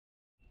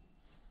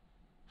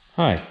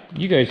Hi,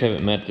 you guys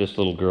haven't met this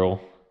little girl.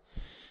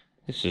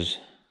 This is,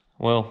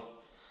 well,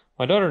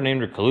 my daughter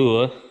named her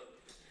Kalua,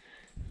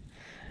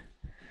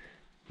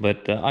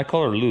 but I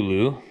call her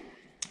Lulu.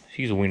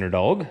 She's a wiener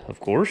dog, of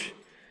course.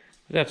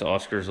 That's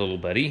Oscar's little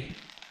buddy.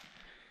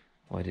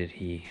 Why did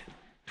he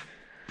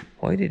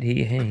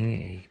hang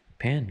a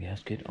pan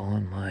gasket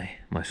on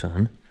my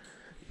son?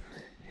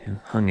 He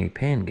hung a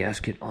pan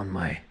gasket on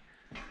my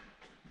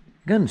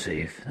gun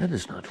safe. That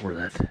is not where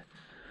that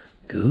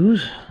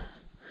goes.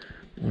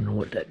 Wonder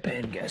what that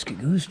pan gasket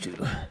goes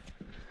to.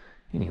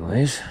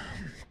 Anyways,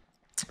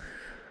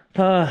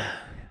 I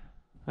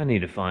need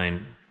to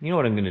find, you know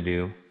what I'm gonna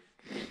do?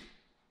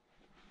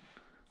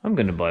 I'm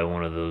gonna buy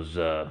one of those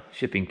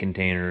shipping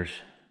containers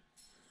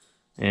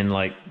and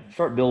like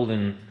start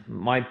building.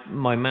 My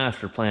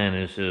master plan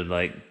is to,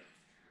 like,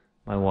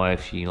 my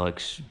wife, she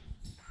likes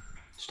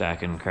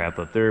stacking crap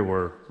up there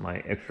where my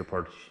extra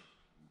parts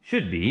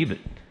should be, but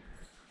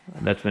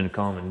that's been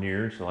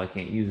commandeered, so I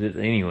can't use it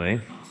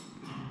anyway.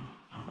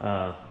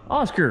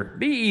 Oscar,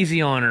 be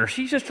easy on her.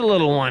 She's just a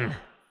little one.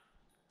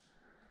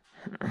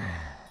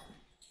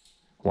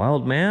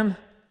 Wild man.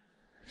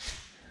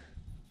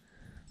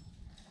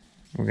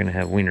 We're gonna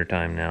have wiener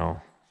time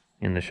now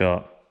in the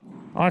shop.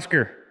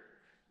 Oscar,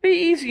 be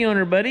easy on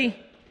her, buddy.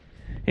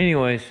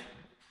 Anyways,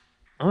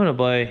 I'm gonna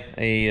buy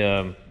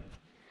a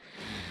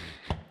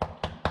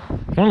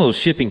one of those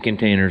shipping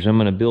containers. I'm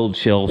gonna build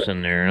shelves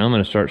in there, and I'm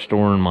gonna start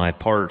storing my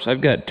parts.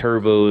 I've got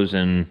turbos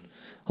and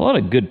a lot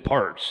of good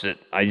parts that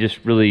I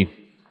just really,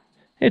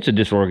 it's a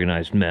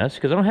disorganized mess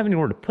because I don't have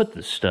anywhere to put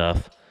this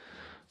stuff.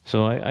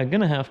 So I'm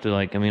gonna have to,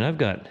 like, I mean, I've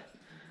got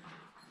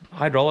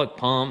hydraulic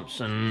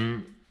pumps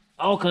and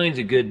all kinds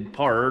of good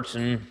parts,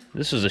 and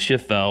this is a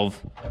shift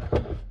valve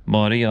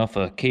body off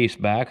a case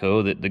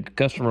backhoe that the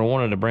customer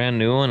wanted a brand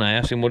new one. I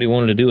asked him what he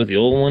wanted to do with the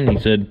old one. He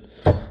said,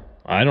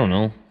 I don't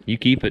know, you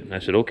keep it. And I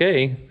said,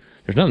 okay.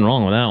 There's nothing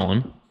wrong with that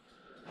one.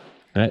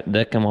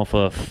 That come off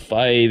a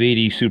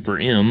 580 Super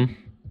M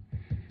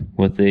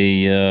with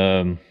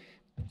a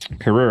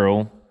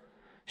Carrero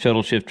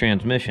shuttle shift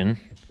transmission.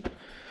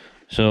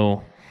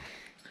 So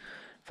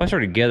if I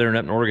started gathering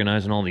up and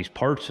organizing all these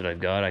parts that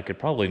I've got, I could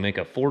probably make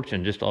a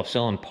fortune just off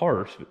selling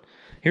parts. But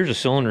here's a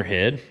cylinder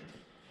head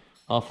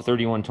off a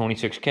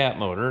 3126 cat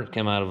motor. It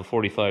came out of a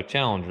 45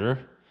 Challenger.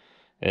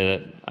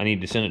 I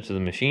need to send it to the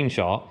machine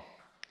shop.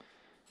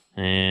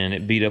 And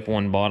it beat up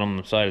one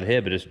bottom side of the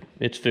head, but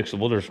it's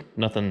fixable. There's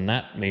nothing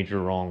that major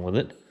wrong with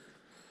it.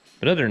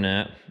 But other than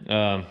that,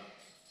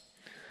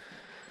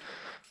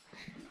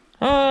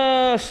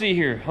 let's see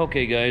here.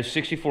 Okay, guys,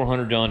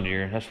 6400 John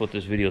Deere. That's what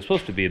this video is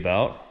supposed to be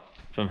about.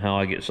 Somehow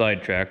I get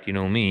sidetracked, you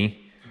know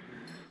me.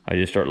 I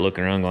just start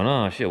looking around going,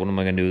 oh shit, what am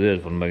I gonna do with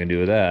this? What am I gonna do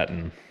with that?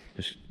 And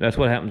that's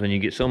what happens when you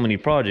get so many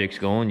projects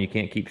going. You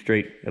can't keep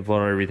straight of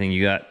everything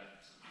you got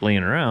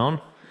laying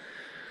around.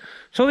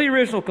 So the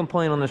original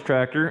complaint on this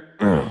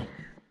tractor,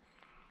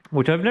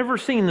 which I've never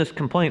seen this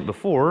complaint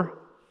before,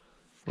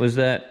 was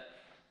that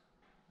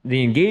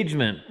the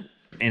engagement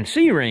and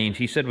C range,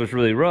 he said, was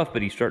really rough,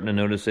 but he's starting to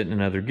notice it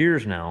in other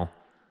gears now.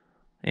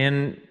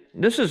 And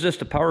this is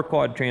just a power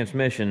quad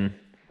transmission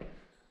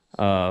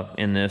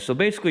in this. So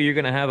basically you're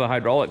going to have a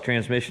hydraulic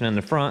transmission in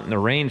the front and the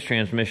range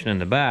transmission in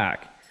the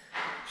back.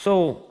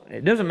 So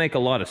it doesn't make a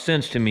lot of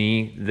sense to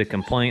me, the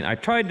complaint. I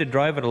tried to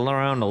drive it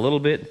around a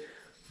little bit.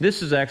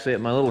 This is actually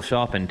at my little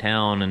shop in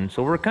town, and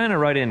so we're kind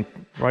of right in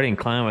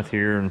Klamath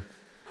here. And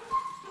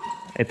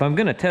if I'm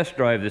going to test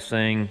drive this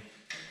thing,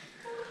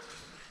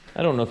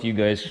 I don't know if you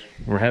guys,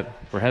 we're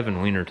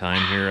having wiener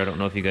time here. I don't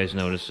know if you guys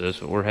noticed this,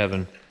 but we're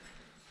having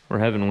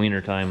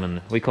wiener time,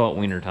 and we call it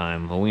wiener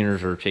time. The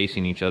wieners are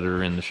chasing each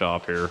other in the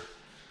shop here.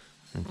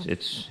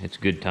 It's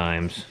good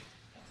times.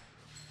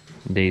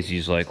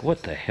 Daisy's like,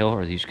 what the hell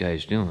are these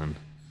guys doing?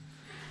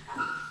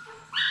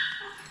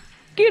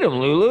 Get him,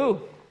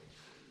 Lulu.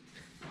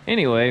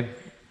 Anyway,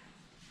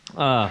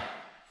 as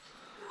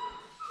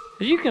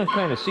you can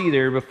kind of see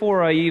there,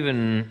 before I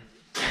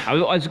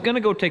was going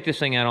to go take this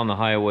thing out on the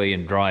highway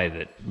and drive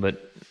it,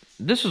 but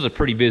this is a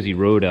pretty busy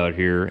road out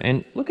here,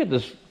 and look at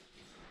this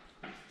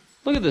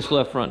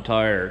left front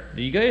tire.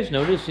 Do you guys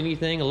notice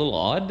anything a little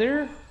odd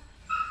there?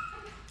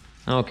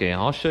 Okay,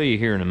 I'll show you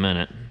here in a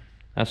minute.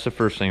 That's the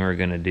first thing we're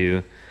going to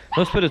do.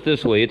 Let's put it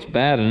this way, it's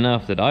bad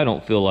enough that I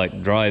don't feel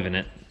like driving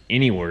it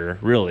anywhere,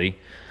 really,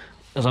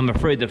 because I'm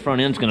afraid the front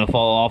end's going to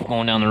fall off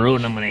going down the road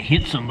and I'm going to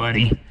hit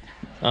somebody.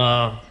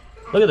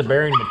 Look at the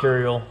bearing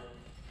material.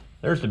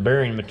 There's the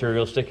bearing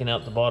material sticking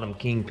out the bottom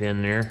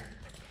kingpin there.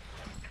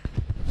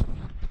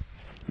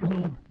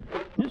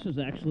 This is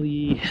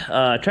actually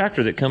a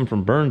tractor that come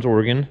from Burns,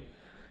 Oregon.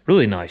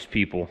 Really nice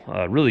people.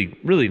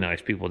 Really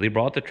nice people. They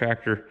brought the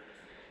tractor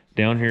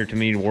down here to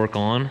me to work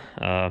on.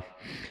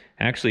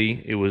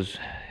 Actually, it was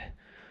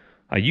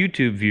a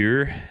YouTube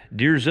viewer,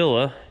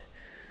 Deerzilla.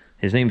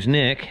 His name's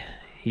Nick.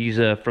 He's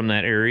from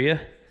that area.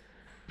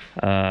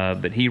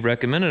 But he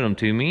recommended them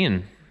to me,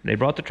 and they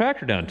brought the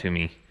tractor down to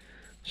me.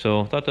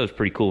 So I thought that was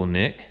pretty cool of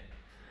Nick.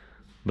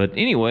 But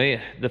anyway,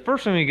 the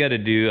first thing we got to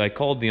do, I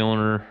called the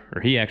owner,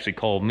 or he actually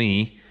called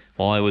me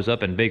while I was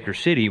up in Baker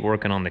City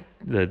working on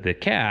the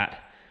cat,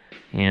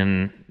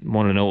 and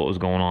wanted to know what was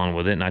going on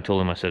with it. And I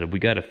told him, I said, we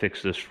got to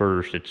fix this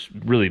first. It's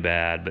really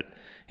bad. But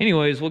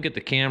anyways, we'll get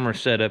the camera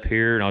set up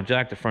here, and I'll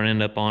jack the front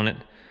end up on it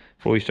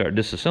before we start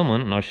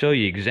disassembling, and I'll show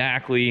you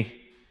exactly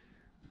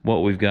what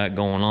we've got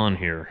going on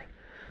here.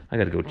 I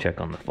got to go check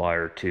on the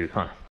fire too,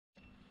 huh?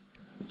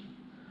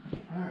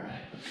 All right,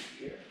 let's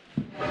see here.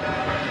 Right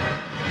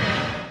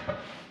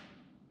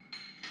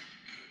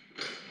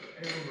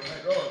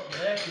off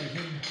back is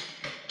in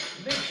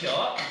the big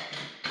shop.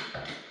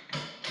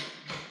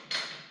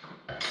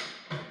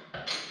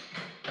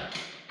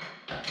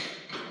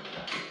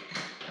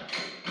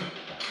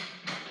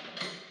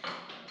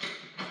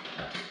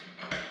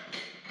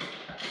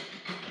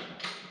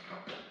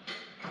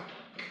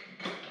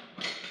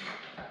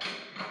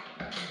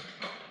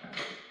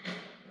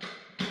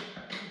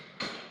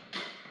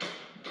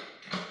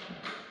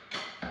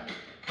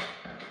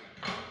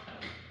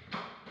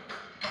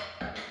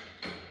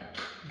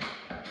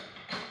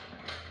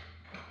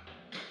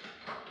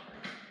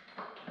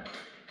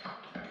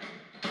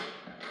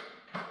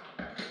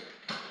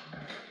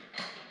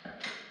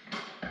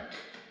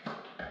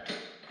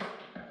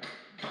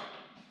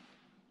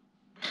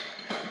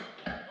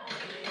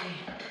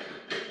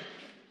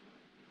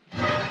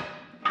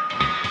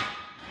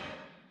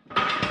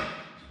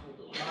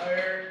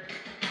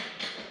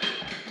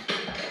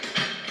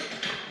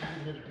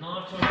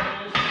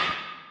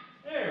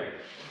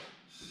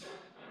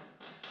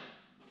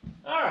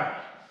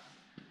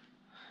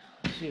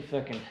 See if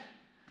I can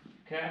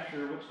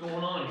capture what's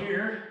going on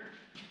here.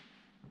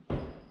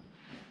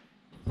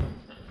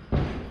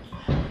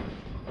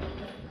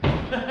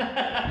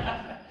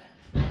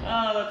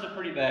 Oh, that's a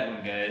pretty bad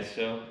one, guys.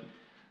 So,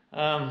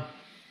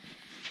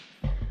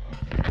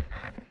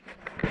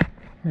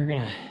 we're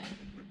gonna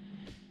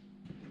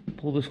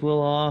pull this wheel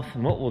off,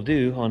 and what we'll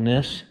do on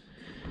this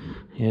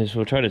is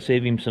we'll try to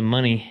save him some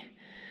money.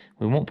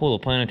 We won't pull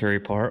the planetary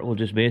part. We'll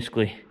just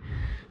basically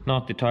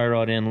knock the tie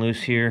rod end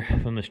loose here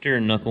from the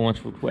steering knuckle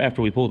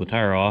after we pull the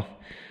tire off,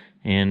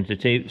 and to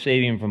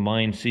save him from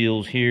buying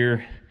seals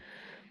here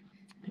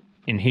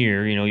and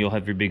here. You know, you'll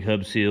have your big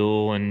hub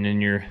seal and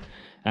then your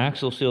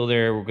axle seal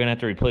there. We're gonna have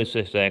to replace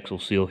this axle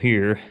seal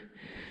here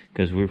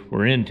because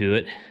we're into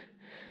it,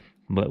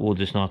 but we'll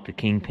just knock the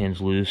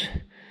kingpins loose.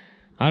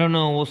 I don't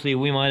know, we'll see.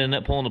 We might end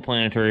up pulling the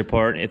planetary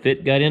part. If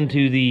it got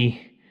into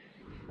the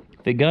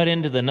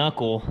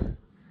knuckle,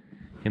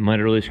 it might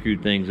have really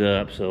screwed things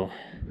up. So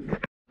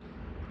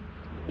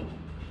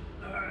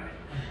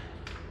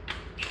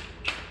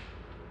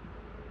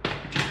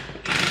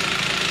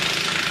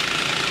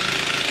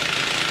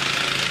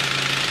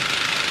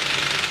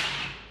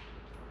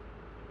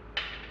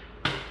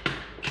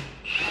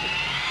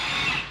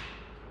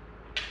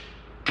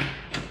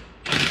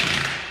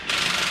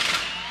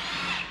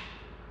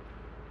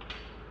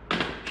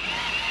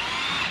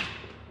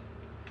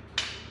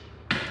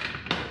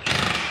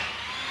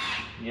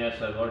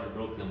yes, I've already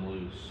broke them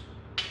loose.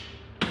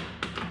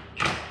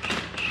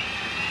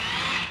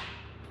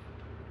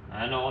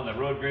 I know on the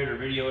road grader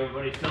video,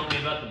 everybody's telling me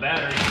about the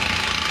battery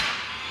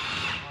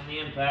on the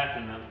impact,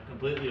 and I'm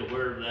completely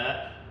aware of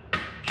that.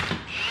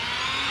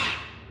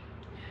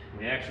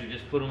 We actually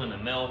just put them in the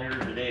mail here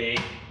today.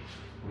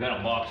 We got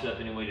them boxed up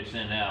anyway to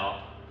send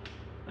out.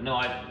 But no,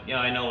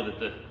 I know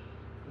that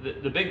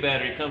the big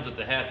battery comes with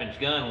the 1/2-inch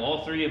gun. Well,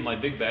 all 3 of my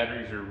big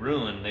batteries are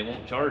ruined. They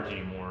won't charge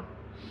anymore.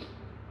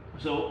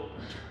 So,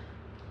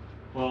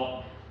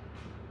 well,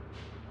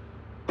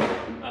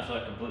 that's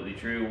not completely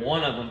true. 2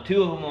 of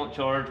them won't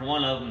charge.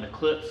 1 of them, the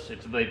clips,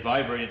 they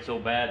vibrated so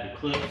bad,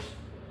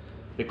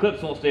 the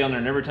clips won't stay on there.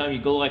 And every time you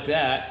go like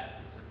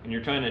that, and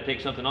you're trying to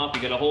take something off,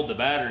 you got to hold the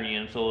battery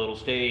in so it'll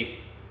stay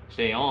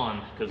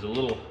on, because the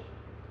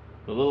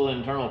little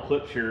internal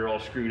clips here are all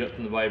screwed up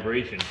from the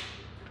vibration.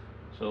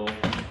 So,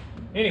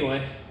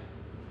 anyway,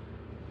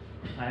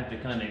 I have to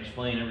kind of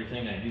explain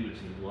everything I do, it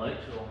seems like.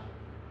 So.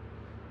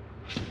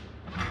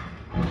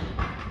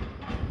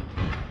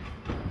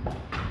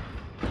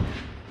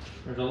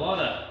 There's a lot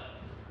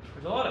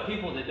of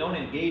people that don't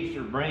engage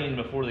their brain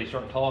before they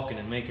start talking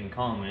and making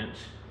comments.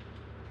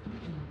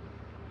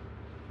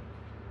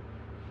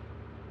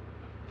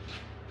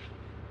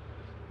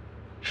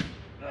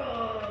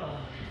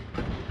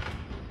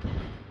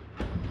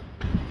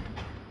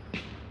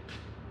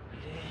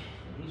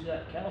 He's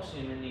got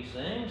calcium in these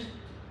things.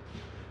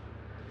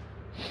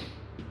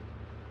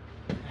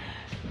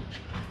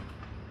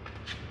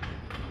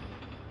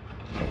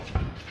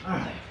 All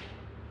right.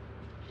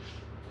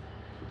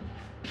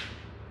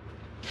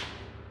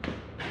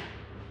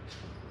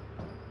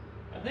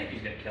 I think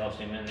he's got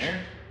calcium in there.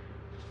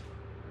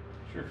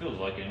 Sure feels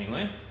like it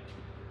anyway.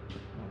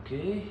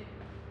 Okay.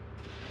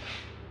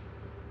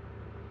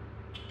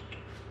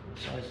 What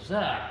size is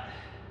that?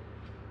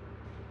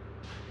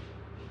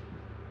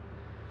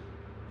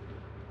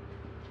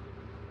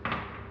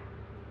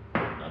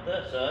 Not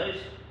that size.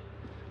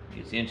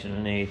 It's the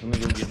 1.1/8. Let me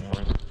go get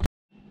one.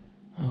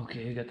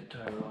 Okay, I got the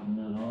tire rod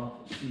nut off.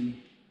 Let's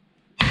see.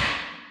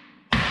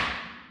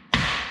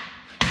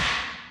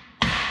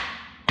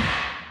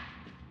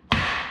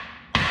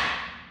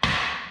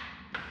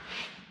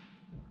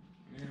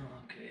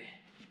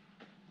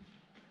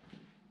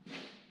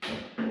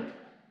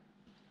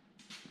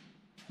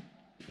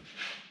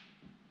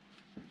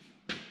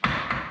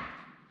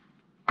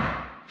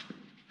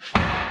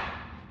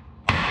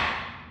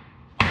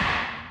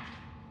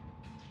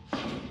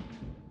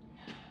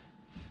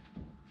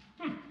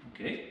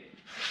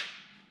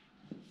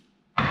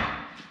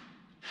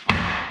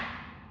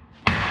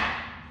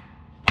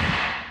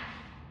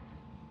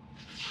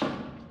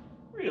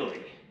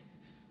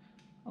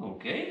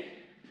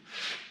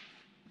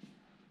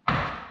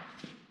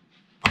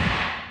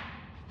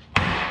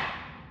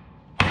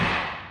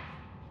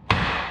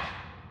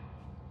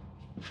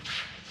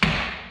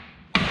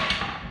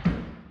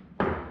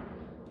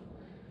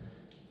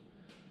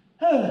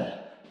 Okay.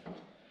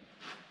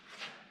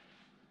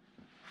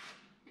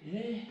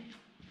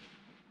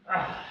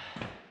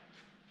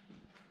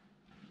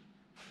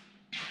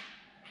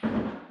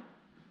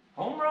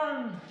 Home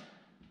run.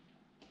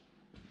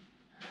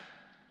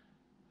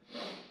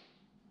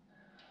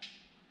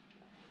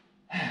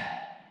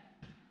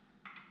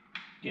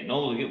 Getting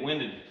old to get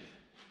winded.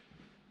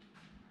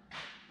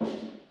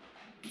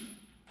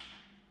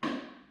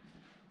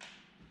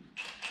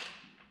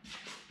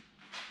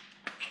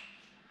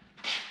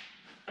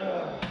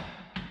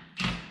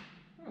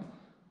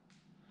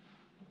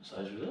 What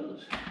size are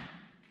those?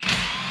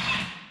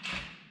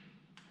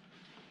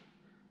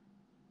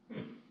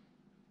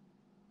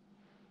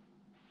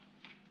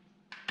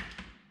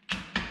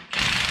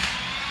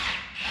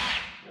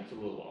 That's a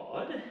little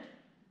odd.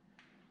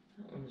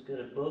 That one's got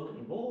a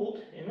broken bolt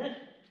in it.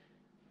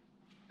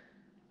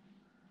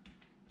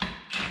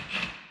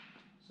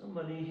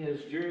 Somebody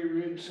has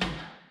jerry-rigged some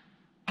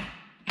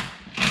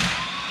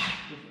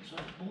different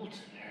size bolts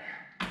in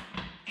there.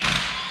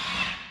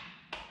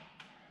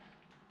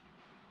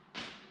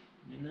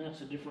 And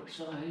that's a different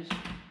size,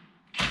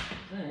 I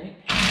think.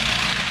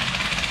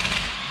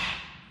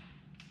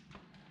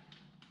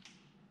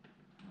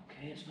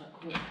 Okay, it's not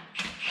quite.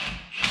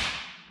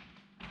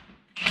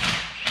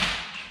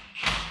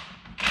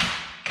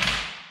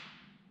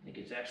 I think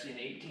it's actually an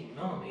 18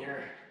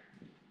 millimeter.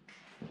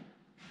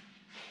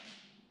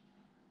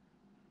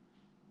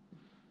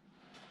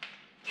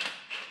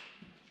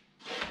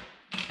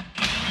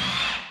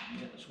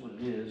 Yeah, that's what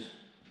it is.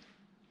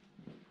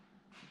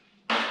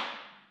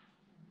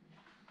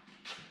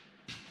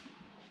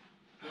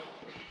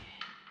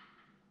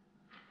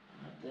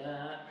 Not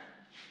that.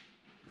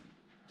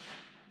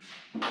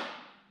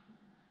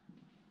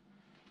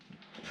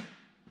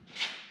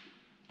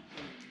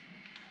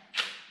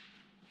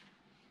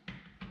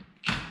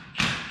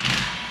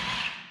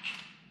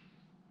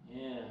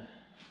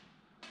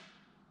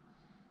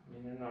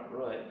 They're not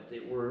right, but they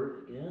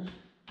work, I guess.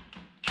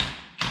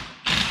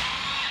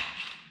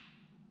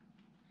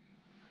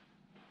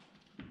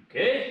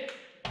 Okay.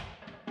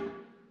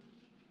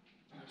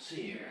 Let's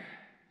see here.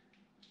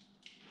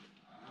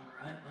 All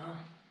right, well.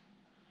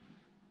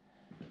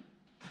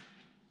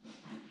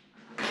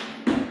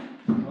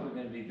 Probably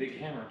going to be big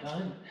hammer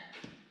time.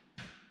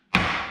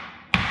 Okay,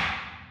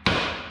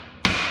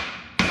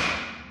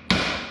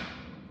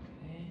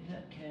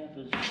 that cap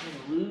is kind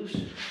of loose.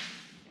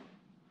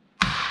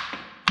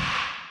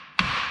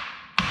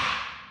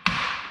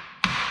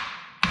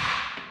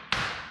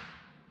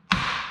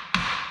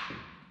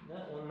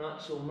 That one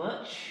not so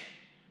much.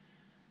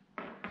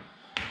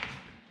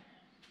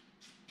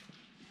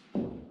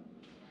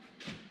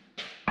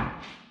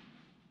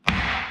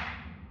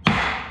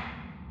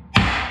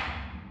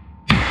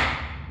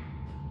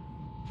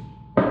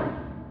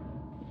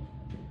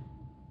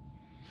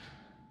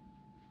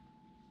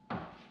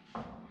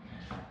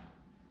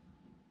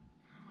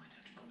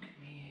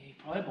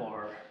 Pry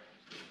bar.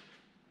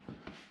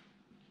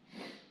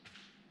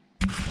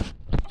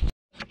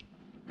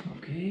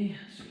 Okay,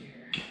 let's see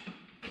here.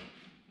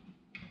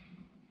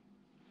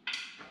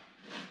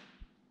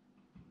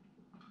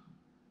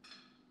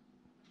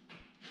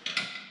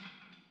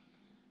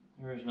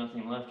 There's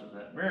nothing left of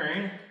that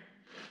bearing.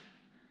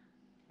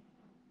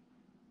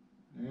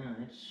 Yeah,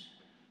 it's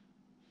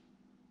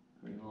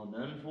pretty well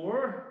done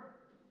for.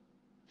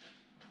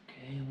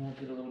 Okay, we'll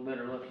get a little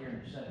better look here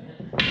in a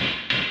second.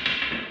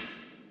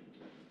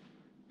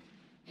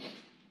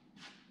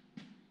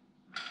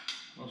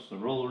 Most of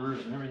the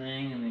rollers and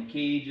everything, and the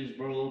cage is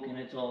broke, and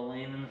it's all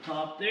laying in the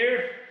top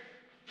there.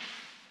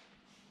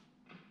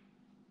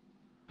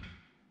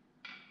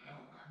 Well,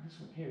 this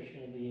one here is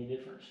going to be a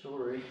different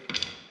story.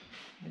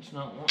 It's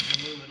not wanting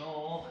to move at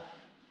all.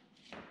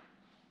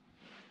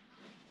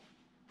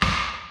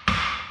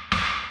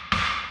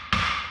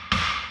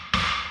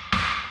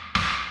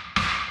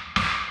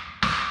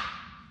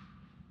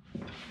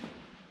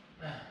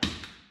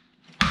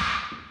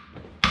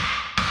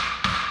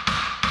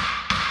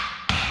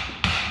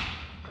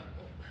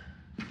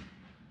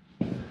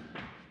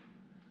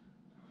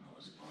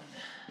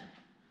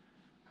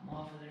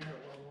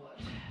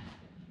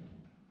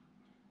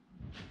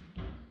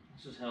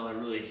 This is how I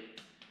really,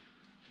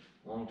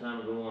 a long time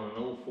ago on an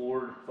old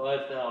Ford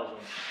 5000,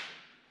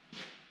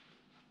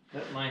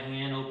 cut my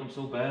hand open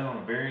so bad on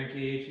a bearing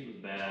cage, it was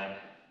bad.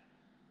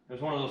 It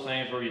was one of those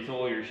things where you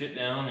throw all your shit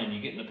down and you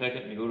get in the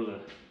pickup and you go to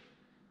the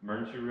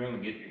emergency room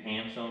and get your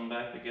hand sewn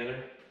back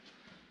together.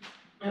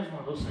 That was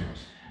one of those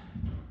things.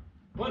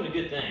 Wasn't a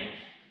good thing.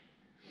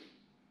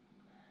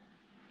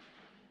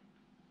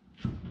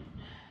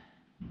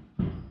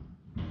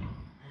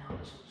 Now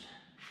this one's,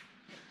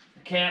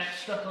 the cap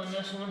stuck on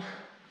this one.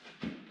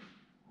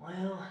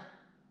 Well,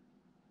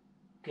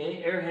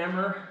 okay, air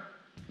hammer.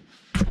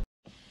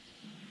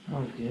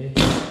 Okay.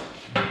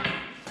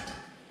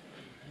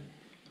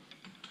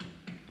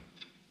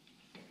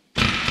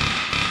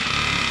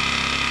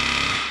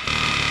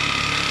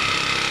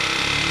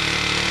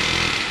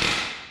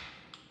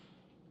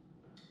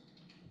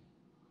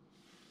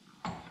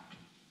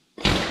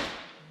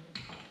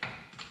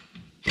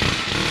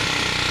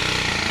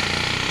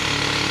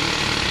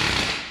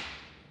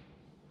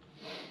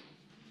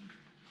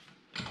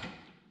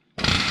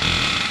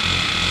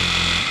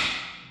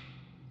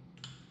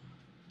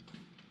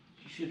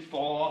 should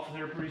fall off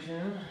there pretty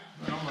soon.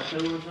 Or on my toe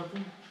or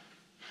something.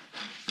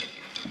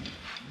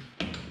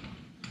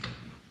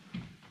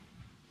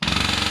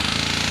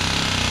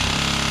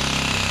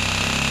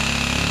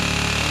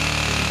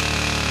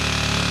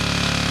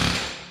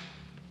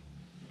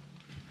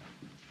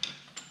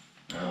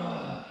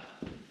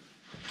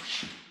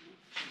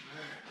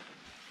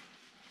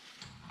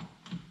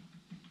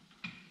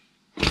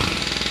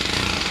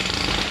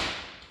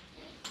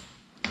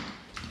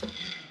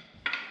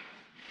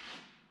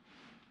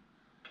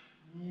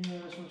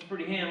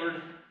 Pretty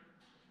hammered.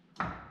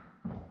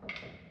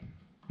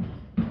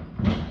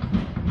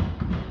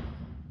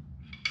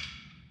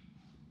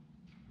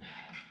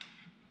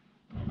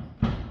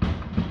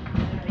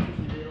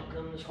 Usually they don't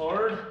come this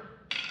hard.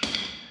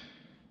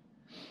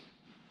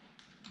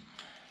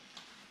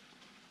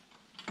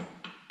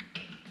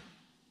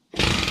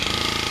 If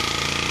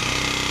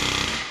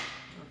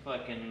I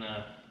can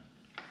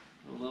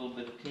put a little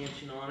bit of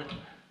tension on it.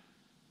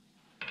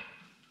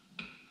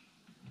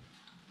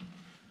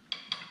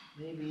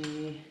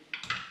 Maybe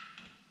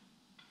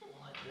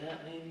like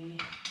that, maybe.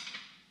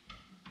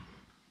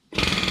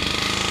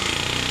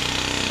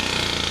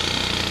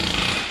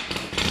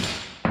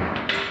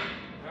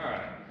 All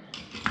right.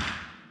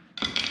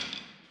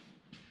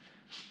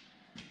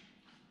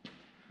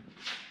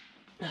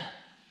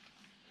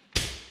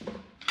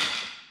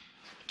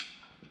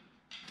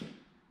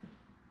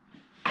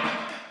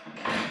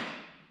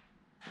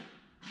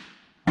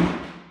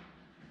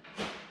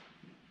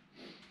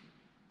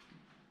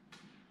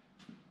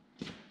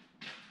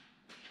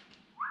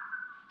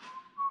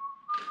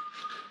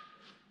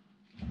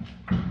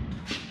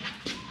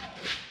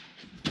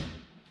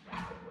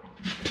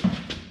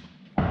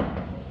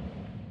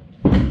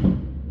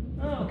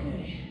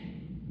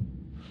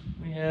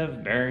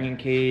 Have bearing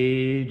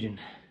cage, and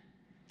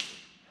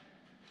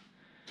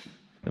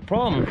the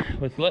problem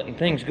with letting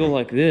things go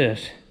like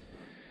this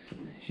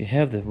is you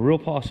have the real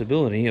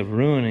possibility of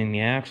ruining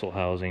the axle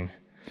housing.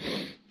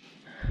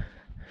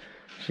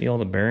 See all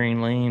the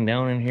bearing laying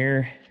down in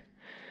here?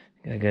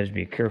 Guy got to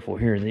be careful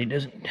here that he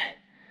doesn't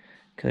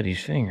cut his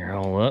finger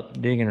all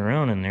up digging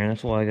around in there.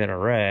 That's why I got a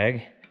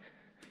rag.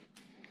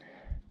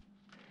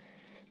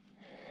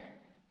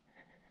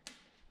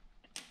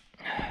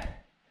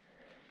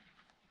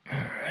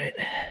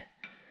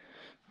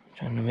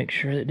 Trying to make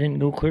sure that it didn't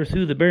go clear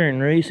through the bearing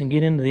race and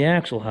get into the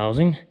axle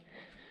housing.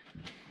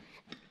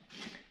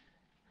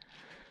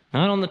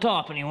 Not on the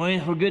top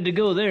anyway. We're good to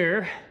go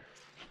there.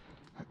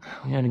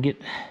 We got to get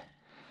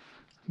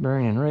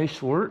bearing and race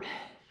for it.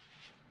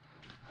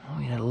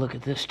 We got to look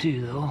at this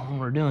too though when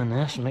we're doing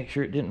this and make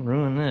sure it didn't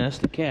ruin this,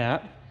 the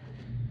cap.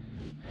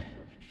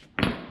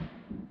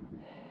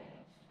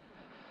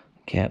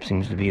 Cap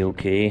seems to be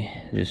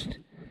okay. Just,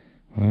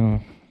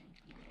 well,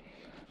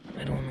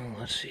 I don't know.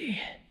 Let's see.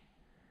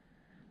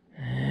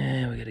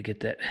 We got to get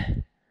that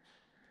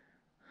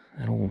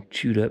old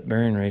chewed up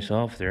bearing race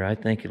off there. I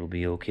think it'll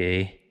be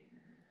okay.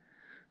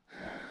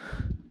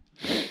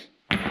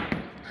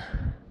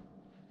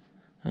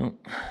 Oh,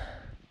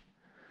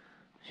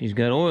 she's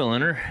got oil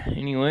in her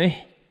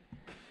anyway.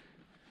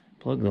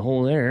 Plug the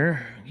hole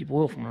there. Keep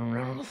oil from running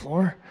around on the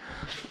floor.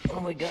 What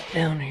do we got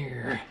down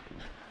here?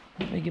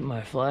 Let me get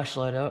my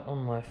flashlight out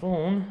on my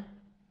phone.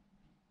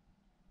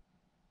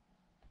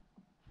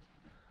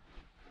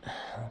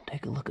 I'll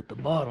take a look at the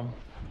bottom.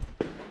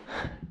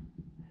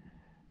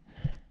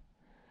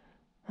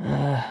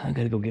 I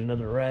gotta go get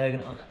another rag.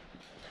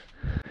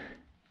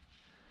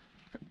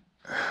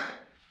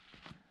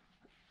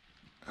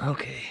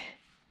 Okay.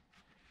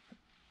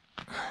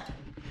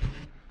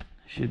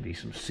 Should be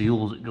some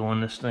seals that go in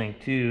this thing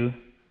too.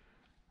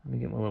 Let me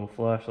get my little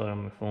flashlight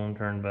on my phone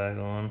turned back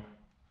on.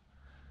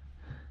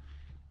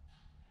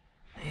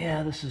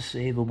 Yeah, this is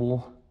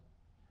savable.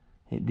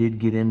 It did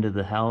get into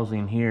the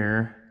housing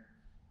here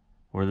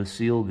where the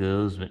seal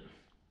goes, but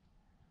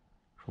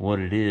for what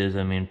it is,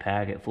 I mean,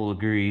 pack it full of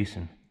grease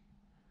and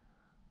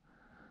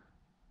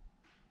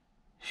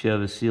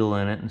shove a seal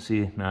in it and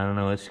see. I don't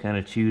know, it's kind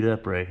of chewed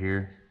up right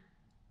here.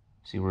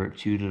 See where it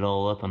chewed it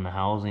all up on the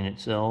housing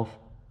itself?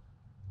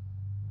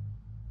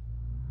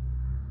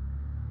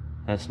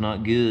 That's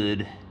not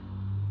good.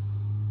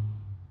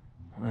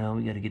 Well,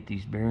 we got to get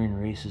these bearing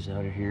races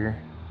out of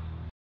here.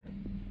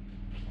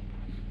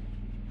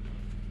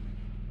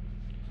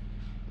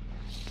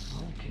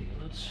 Okay,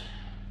 let's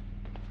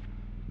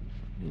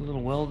do a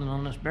little welding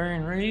on this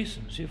bearing race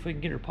and see if we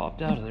can get her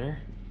popped out of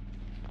there.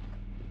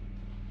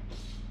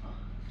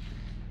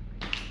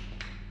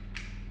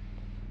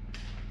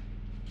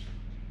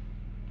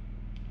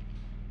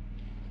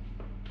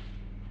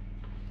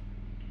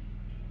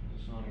 Is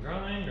this on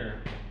grind or?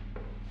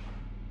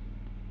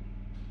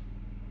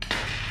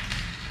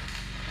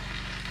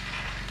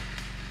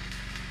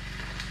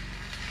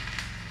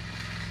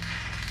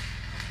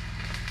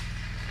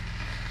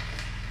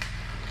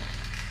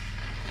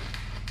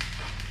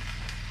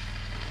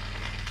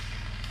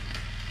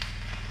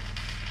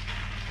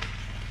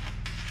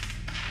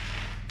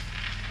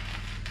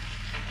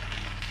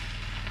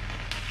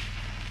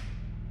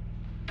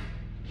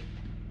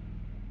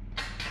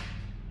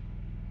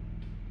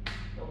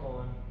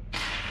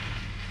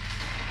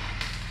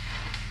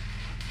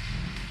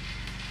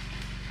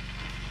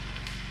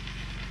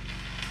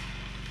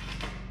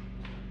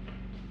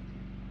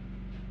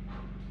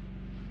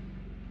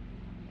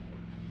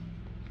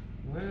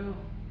 Well,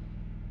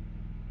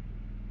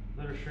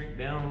 better shrink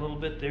down a little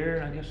bit there,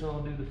 and I guess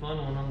I'll do the fun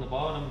one on the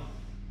bottom.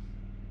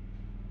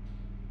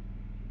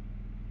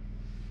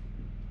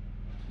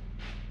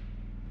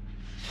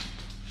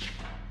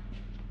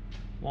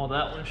 While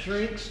that one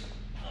shrinks,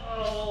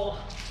 oh,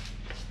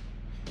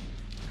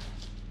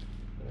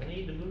 I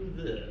need to move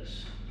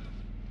this.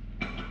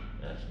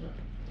 That's not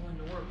going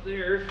to work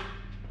there.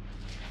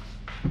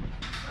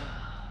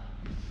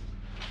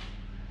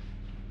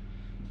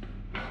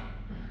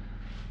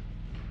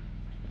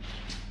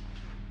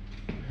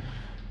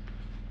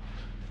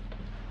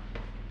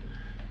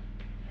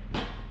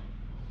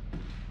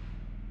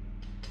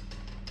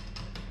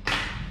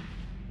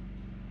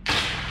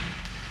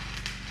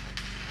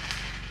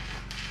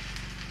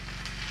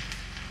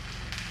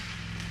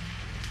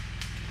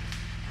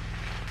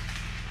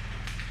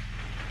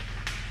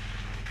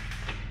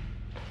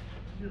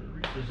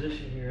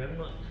 Reposition here. I'm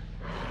not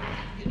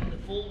getting the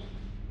full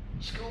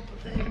scope of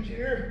things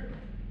here.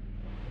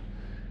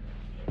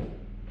 I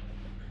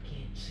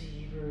can't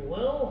see very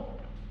well.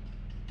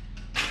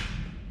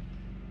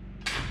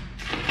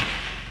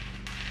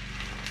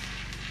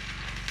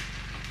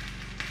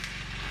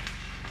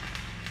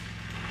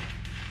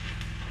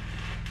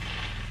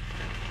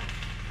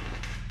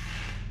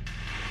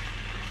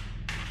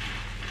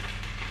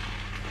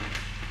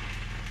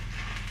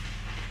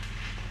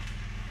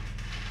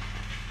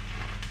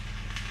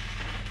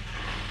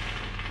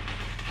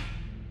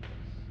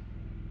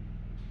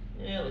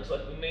 Yeah, looks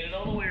like we made it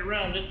all the way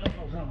around it. I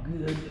don't know how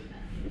good.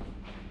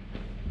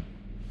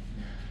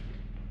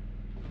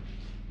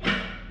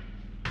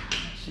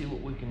 Let's see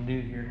what we can do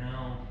here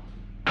now.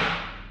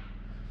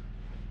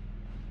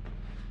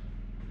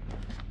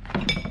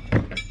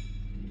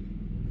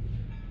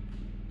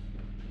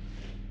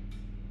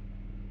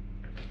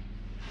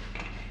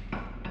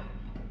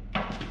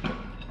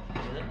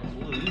 That was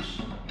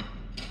loose.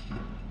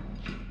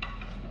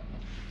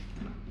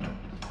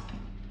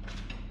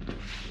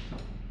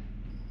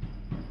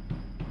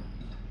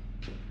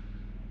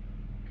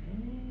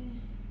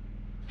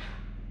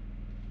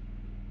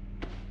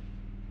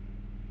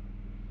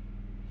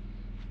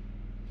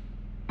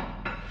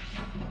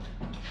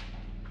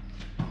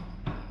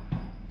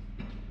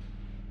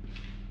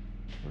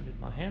 Where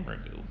did my hammer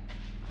go?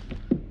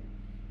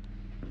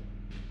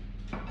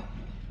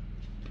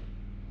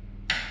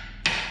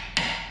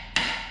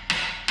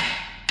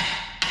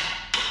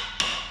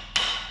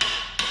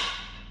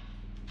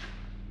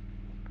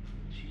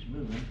 She's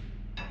moving.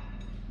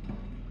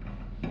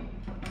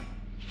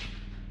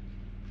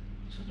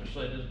 This other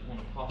side doesn't want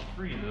to pop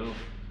free though.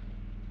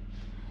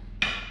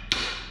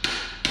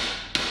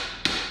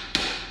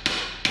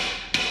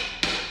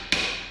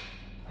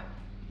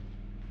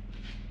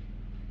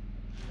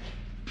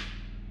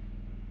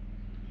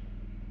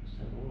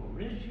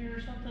 Here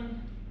or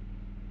something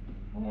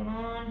going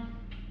on.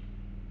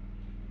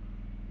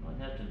 Might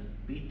have to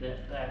beat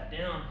that back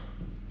down.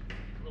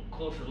 A little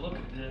closer look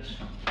at this.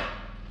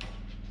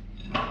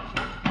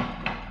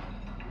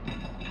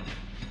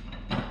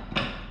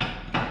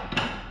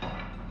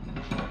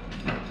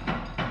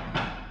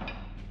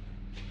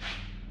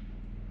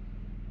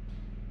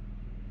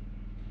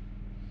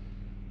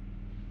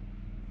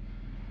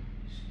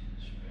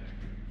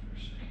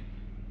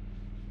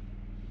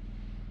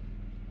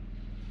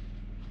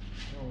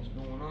 What's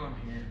going on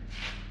here?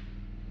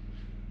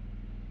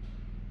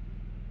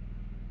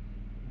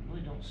 I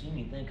really don't see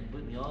anything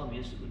completely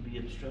obvious that would be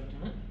obstructing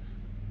it.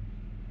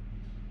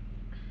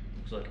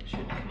 Looks like it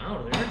should come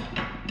out of there.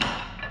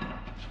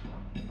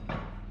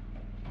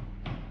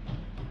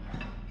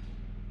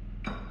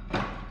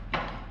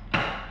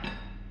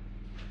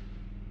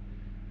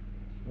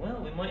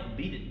 Well, we might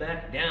beat it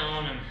back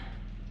down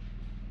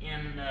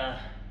and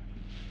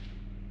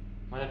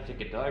might have to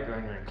take a die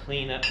grinder and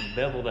clean up and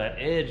bevel that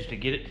edge to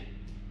get it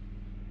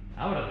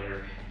out of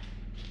there.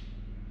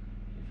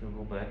 If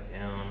we'll go back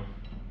down.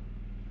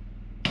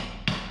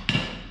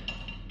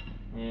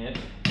 Yeah,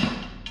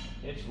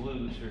 it's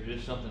loose. There's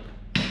just something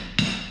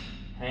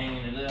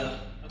hanging it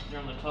up there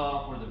on the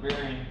top where the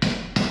bearing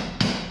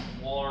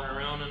wallering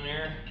around in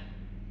there.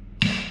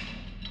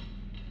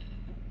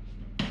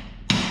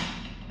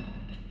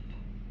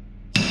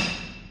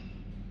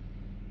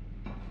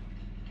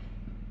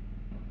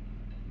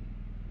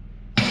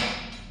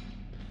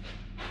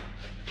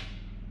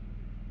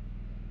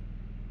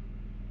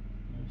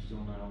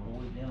 Still not all the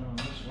way down on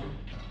this one.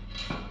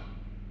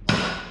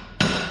 Okay.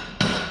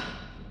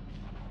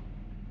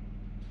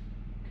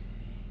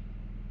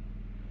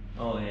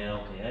 Oh yeah,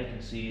 okay, I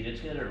can see it.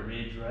 It's got a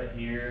ridge right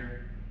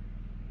here.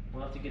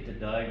 We'll have to get the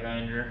die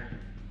grinder.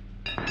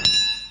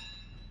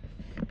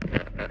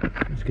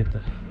 Let's get the...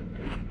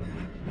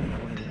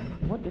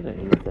 What did I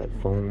do with that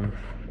phone?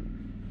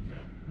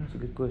 That's a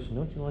good question.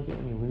 Don't you like it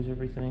when you lose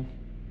everything?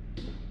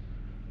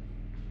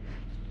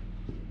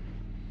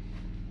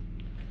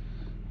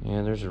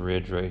 Yeah, there's a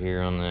ridge right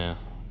here on the,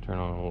 turn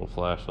on a little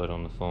flashlight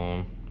on the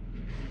phone.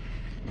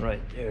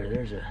 Right there,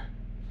 there's a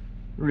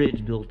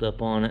ridge built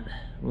up on it.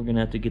 We're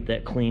gonna have to get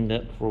that cleaned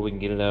up before we can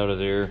get it out of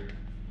there.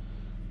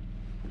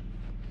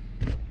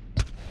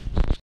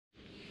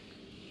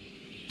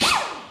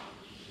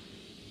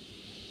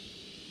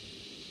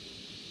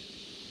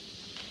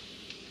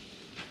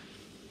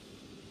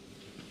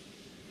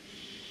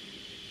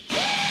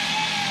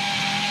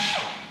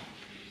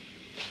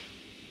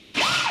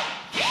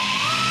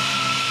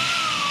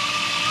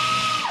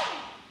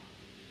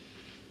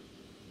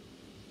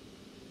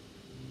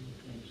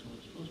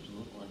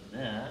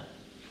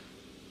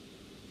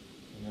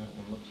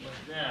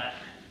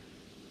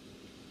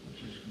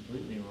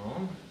 completely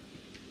wrong.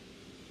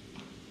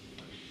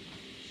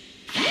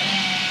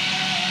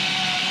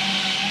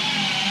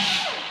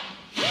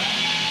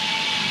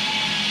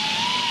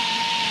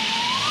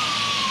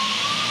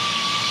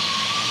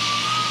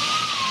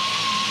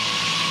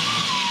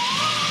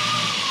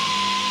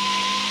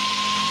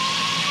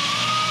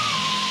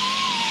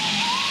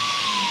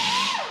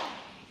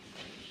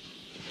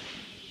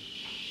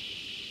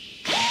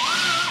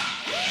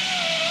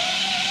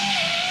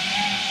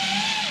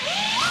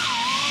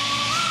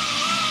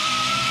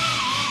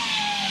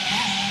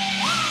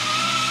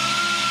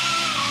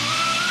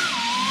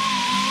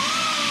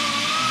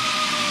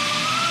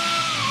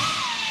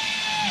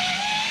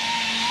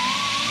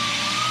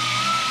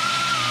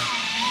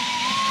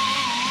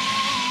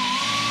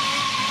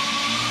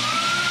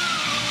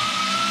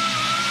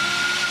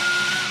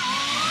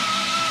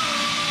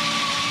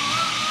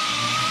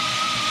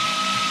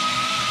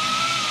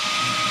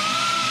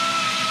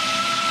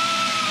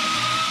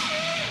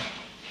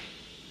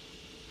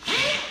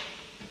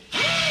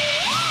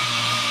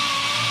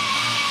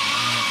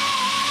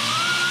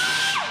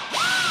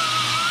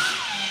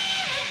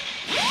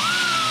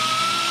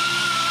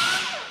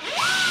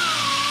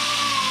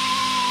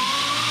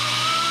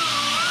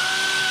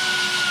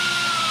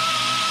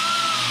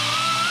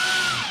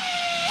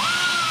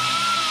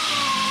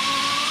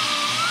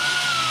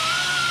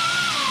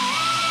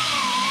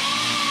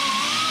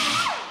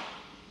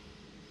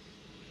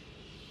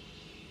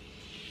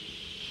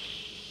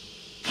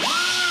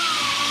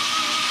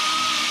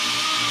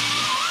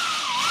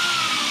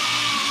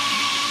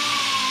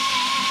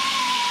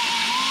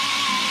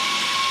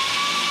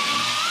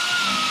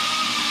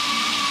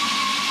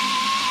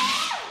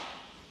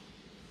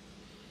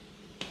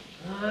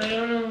 I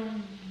don't know.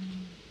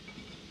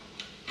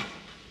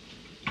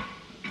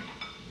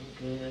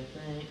 Okay, I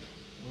think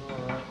we're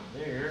all right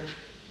there.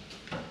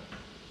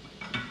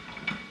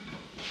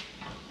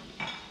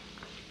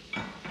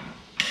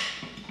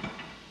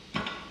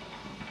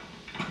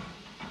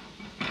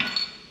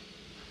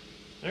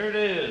 There it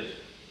is.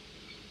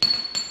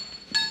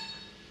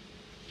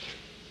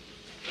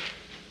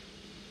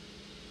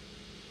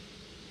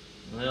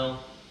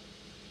 Well,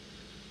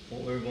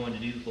 what we're going to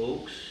do,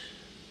 folks,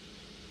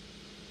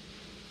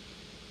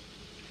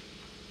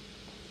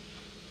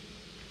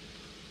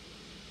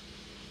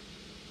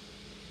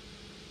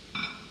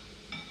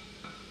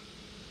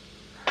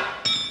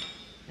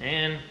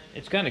 and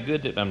it's kind of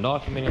good that I'm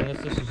documenting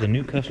this. This is a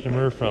new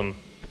customer from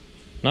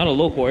not a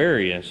local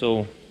area,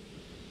 so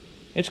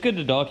it's good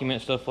to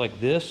document stuff like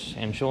this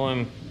and show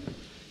him,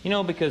 you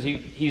know, because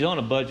he's on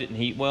a budget and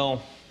he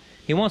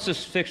wants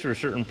this fixed for a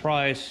certain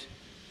price,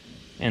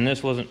 and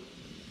this wasn't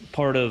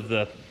part of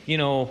the, you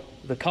know,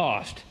 the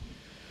cost.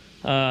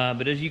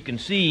 But as you can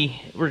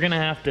see, we're gonna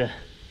have to,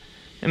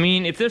 I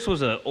mean, if this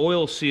was an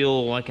oil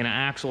seal, like an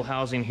axle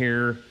housing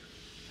here,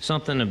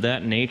 something of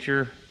that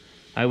nature,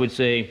 I would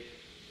say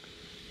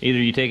either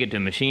you take it to a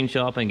machine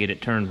shop and get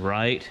it turned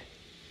right.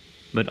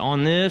 But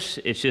on this,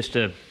 it's just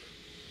a,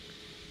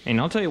 and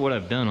I'll tell you what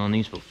I've done on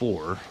these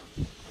before.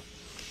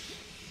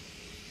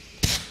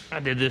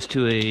 I did this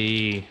to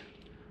a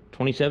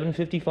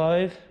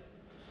 2755.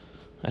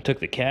 I took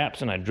the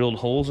caps and I drilled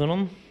holes in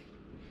them.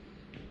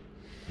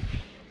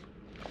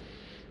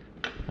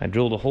 I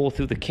drilled a hole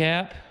through the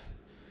cap,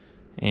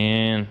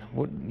 and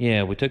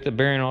we took the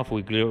bearing off.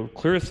 We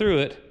clear through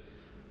it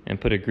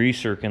and put a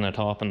grease zerk in the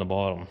top and the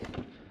bottom.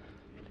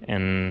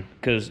 And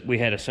because we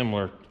had a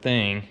similar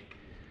thing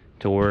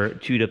to where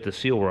it chewed up the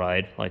seal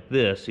ride like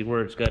this. See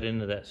where it's got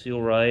into that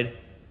seal ride?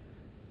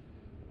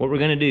 What we're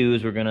gonna do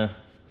is we're gonna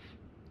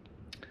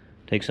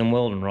take some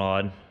welding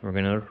rod. We're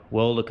gonna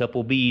weld a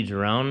couple beads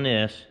around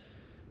this,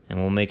 and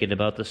we'll make it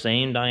about the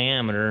same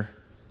diameter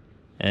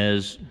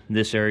as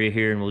this area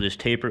here, and we'll just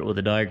taper it with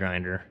a die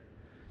grinder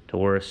to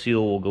where a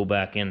seal will go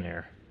back in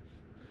there.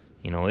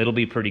 You know, it'll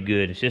be pretty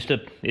good. It's just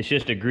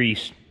a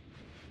grease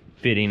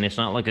fitting. It's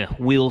not like a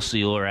wheel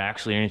seal or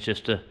actually, it's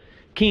just a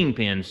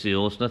kingpin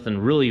seal. It's nothing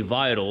really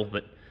vital,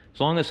 but as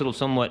long as it'll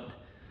somewhat,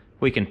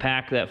 we can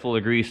pack that full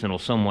of grease and it'll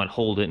somewhat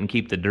hold it and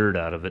keep the dirt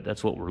out of it.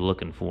 That's what we're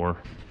looking for.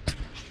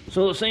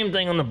 So the same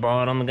thing on the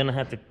bottom. I'm gonna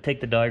have to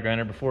take the die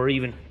grinder before I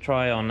even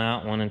try on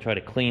that one and try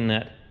to clean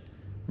that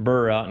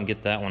burr out and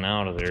get that one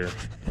out of there.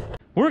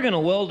 We're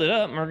gonna weld it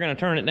up and we're gonna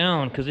turn it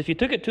down, because if you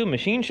took it to a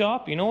machine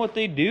shop, you know what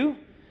they'd do?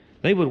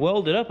 They would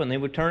weld it up and they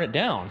would turn it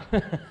down.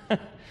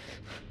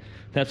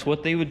 That's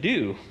what they would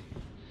do.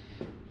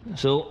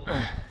 So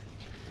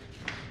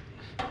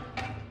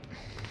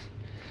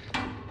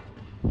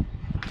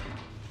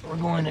we're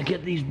going to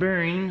get these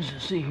bearings.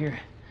 Let's see here.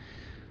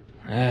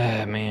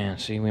 Ah, man,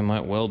 see, we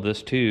might weld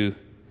this too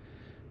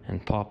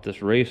and pop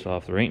this race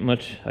off. There ain't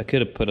much. I could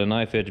have put a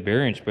knife edge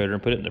bearing spreader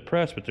and put it in the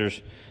press, but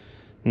there's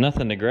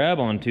nothing to grab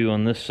onto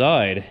on this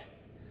side.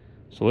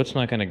 So it's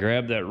not going to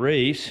grab that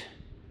race,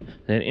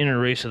 that inner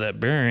race of that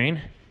bearing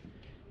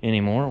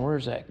anymore.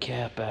 Where's that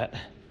cap at?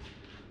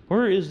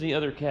 Where is the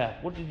other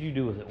cap? What did you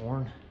do with it,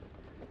 Warren?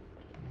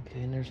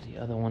 Okay, and there's the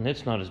other one.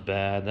 It's not as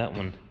bad. That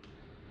one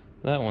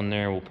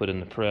there we'll put in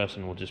the press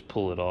and we'll just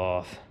pull it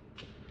off.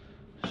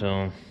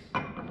 So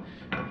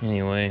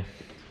anyway,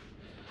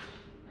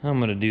 I'm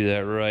gonna do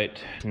that right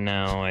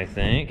now, I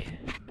think.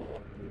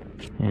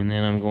 And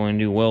then I'm going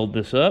to weld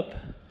this up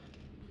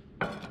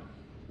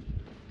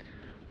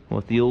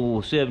with the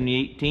old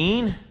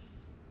 7018.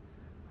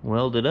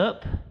 Weld it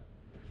up.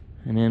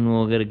 And then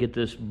we'll gotta get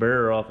this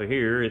burr off of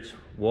here. It's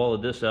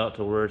walled this out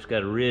to where it's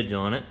got a ridge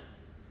on it.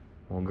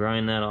 We'll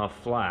grind that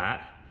off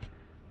flat.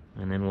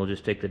 And then we'll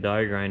just take the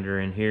die grinder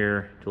in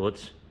here till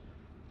it's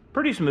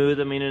pretty smooth.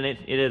 I mean,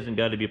 it hasn't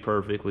got to be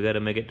perfect. We got to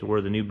make it to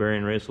where the new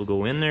bearing race will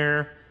go in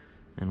there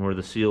and where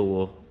the seal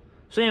will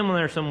stay in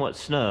there somewhat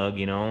snug,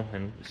 you know,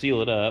 and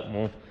seal it up.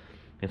 Well,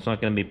 it's not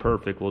going to be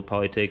perfect. We'll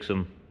probably take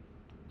some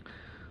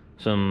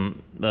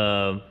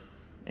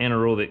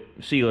anaerobic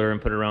sealer and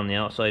put it around the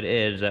outside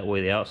edge. That way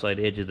the outside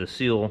edge of the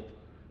seal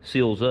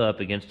seals up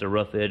against the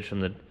rough edge from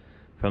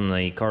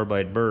the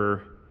carbide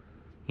burr,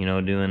 you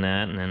know, doing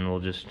that. And then we'll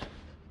just,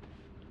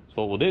 that's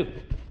what we'll do.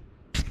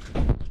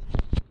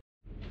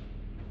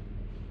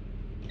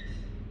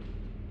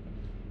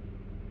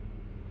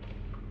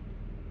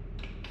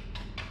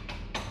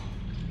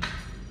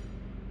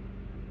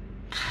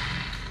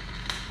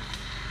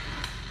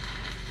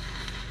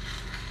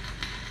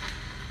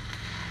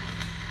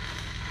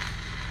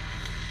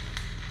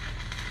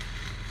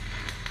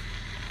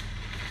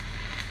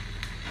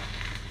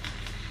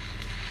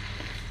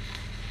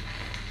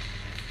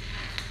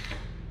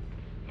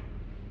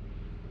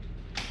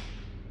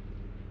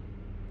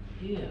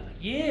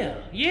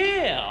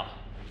 Yeah.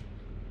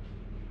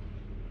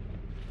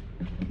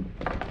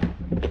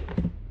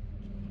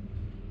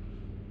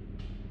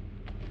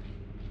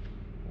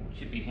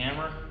 Chippy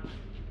hammer.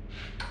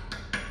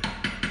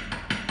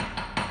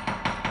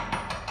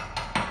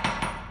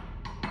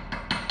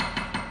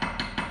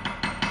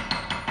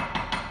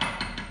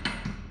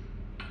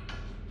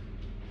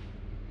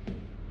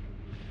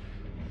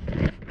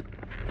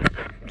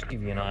 Just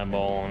give you an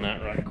eyeball on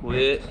that right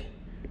quick.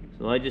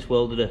 So I just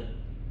welded a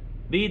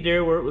bead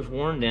there where it was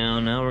worn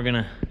down. Now we're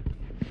gonna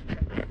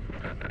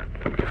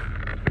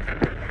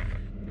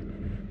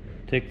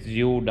take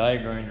the old die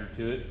grinder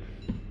to it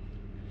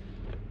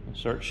and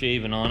start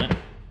shaving on it.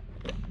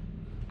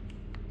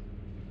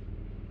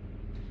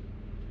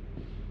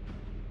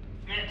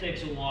 That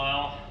takes a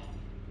while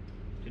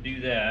to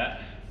do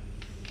that.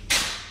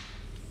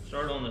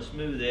 Start on the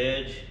smooth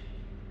edge,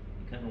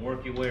 kind of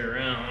work your way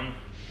around.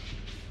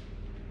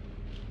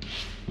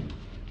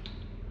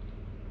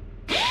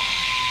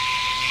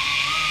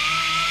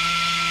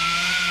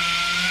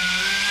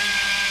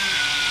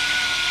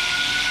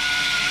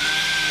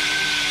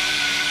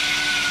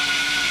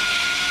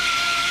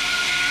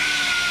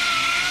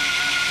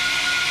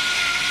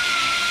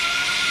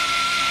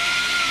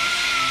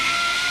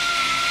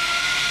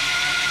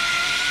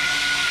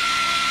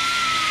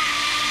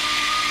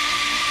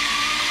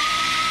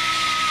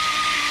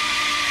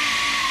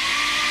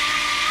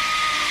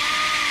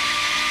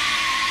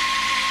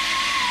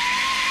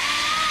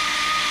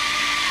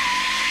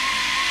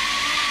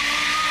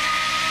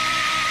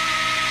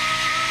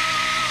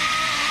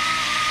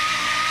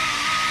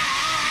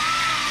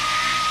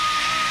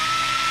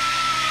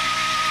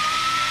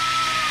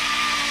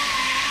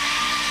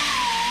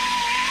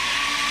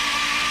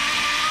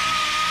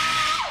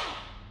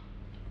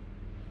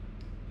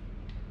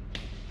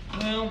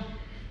 Well,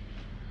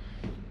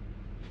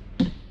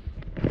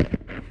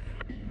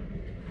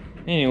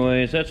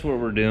 anyways, that's what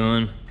we're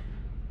doing.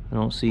 I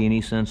don't see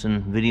any sense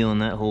in videoing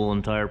that whole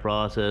entire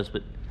process,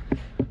 but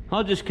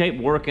I'll just keep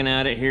working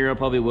at it here. I'll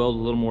probably weld a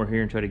little more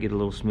here and try to get a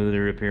little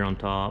smoother up here on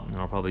top, and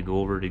I'll probably go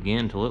over it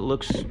again until it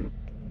looks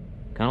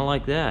kind of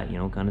like that, you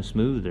know, kind of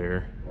smooth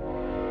there.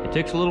 It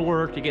takes a little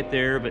work to get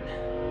there, but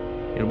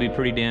it'll be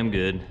pretty damn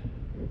good.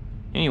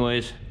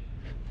 Anyways,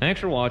 thanks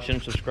for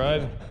watching.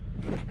 Subscribe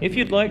if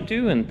you'd like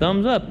to, and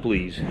thumbs up,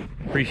 please.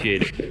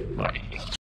 Appreciate it. Bye.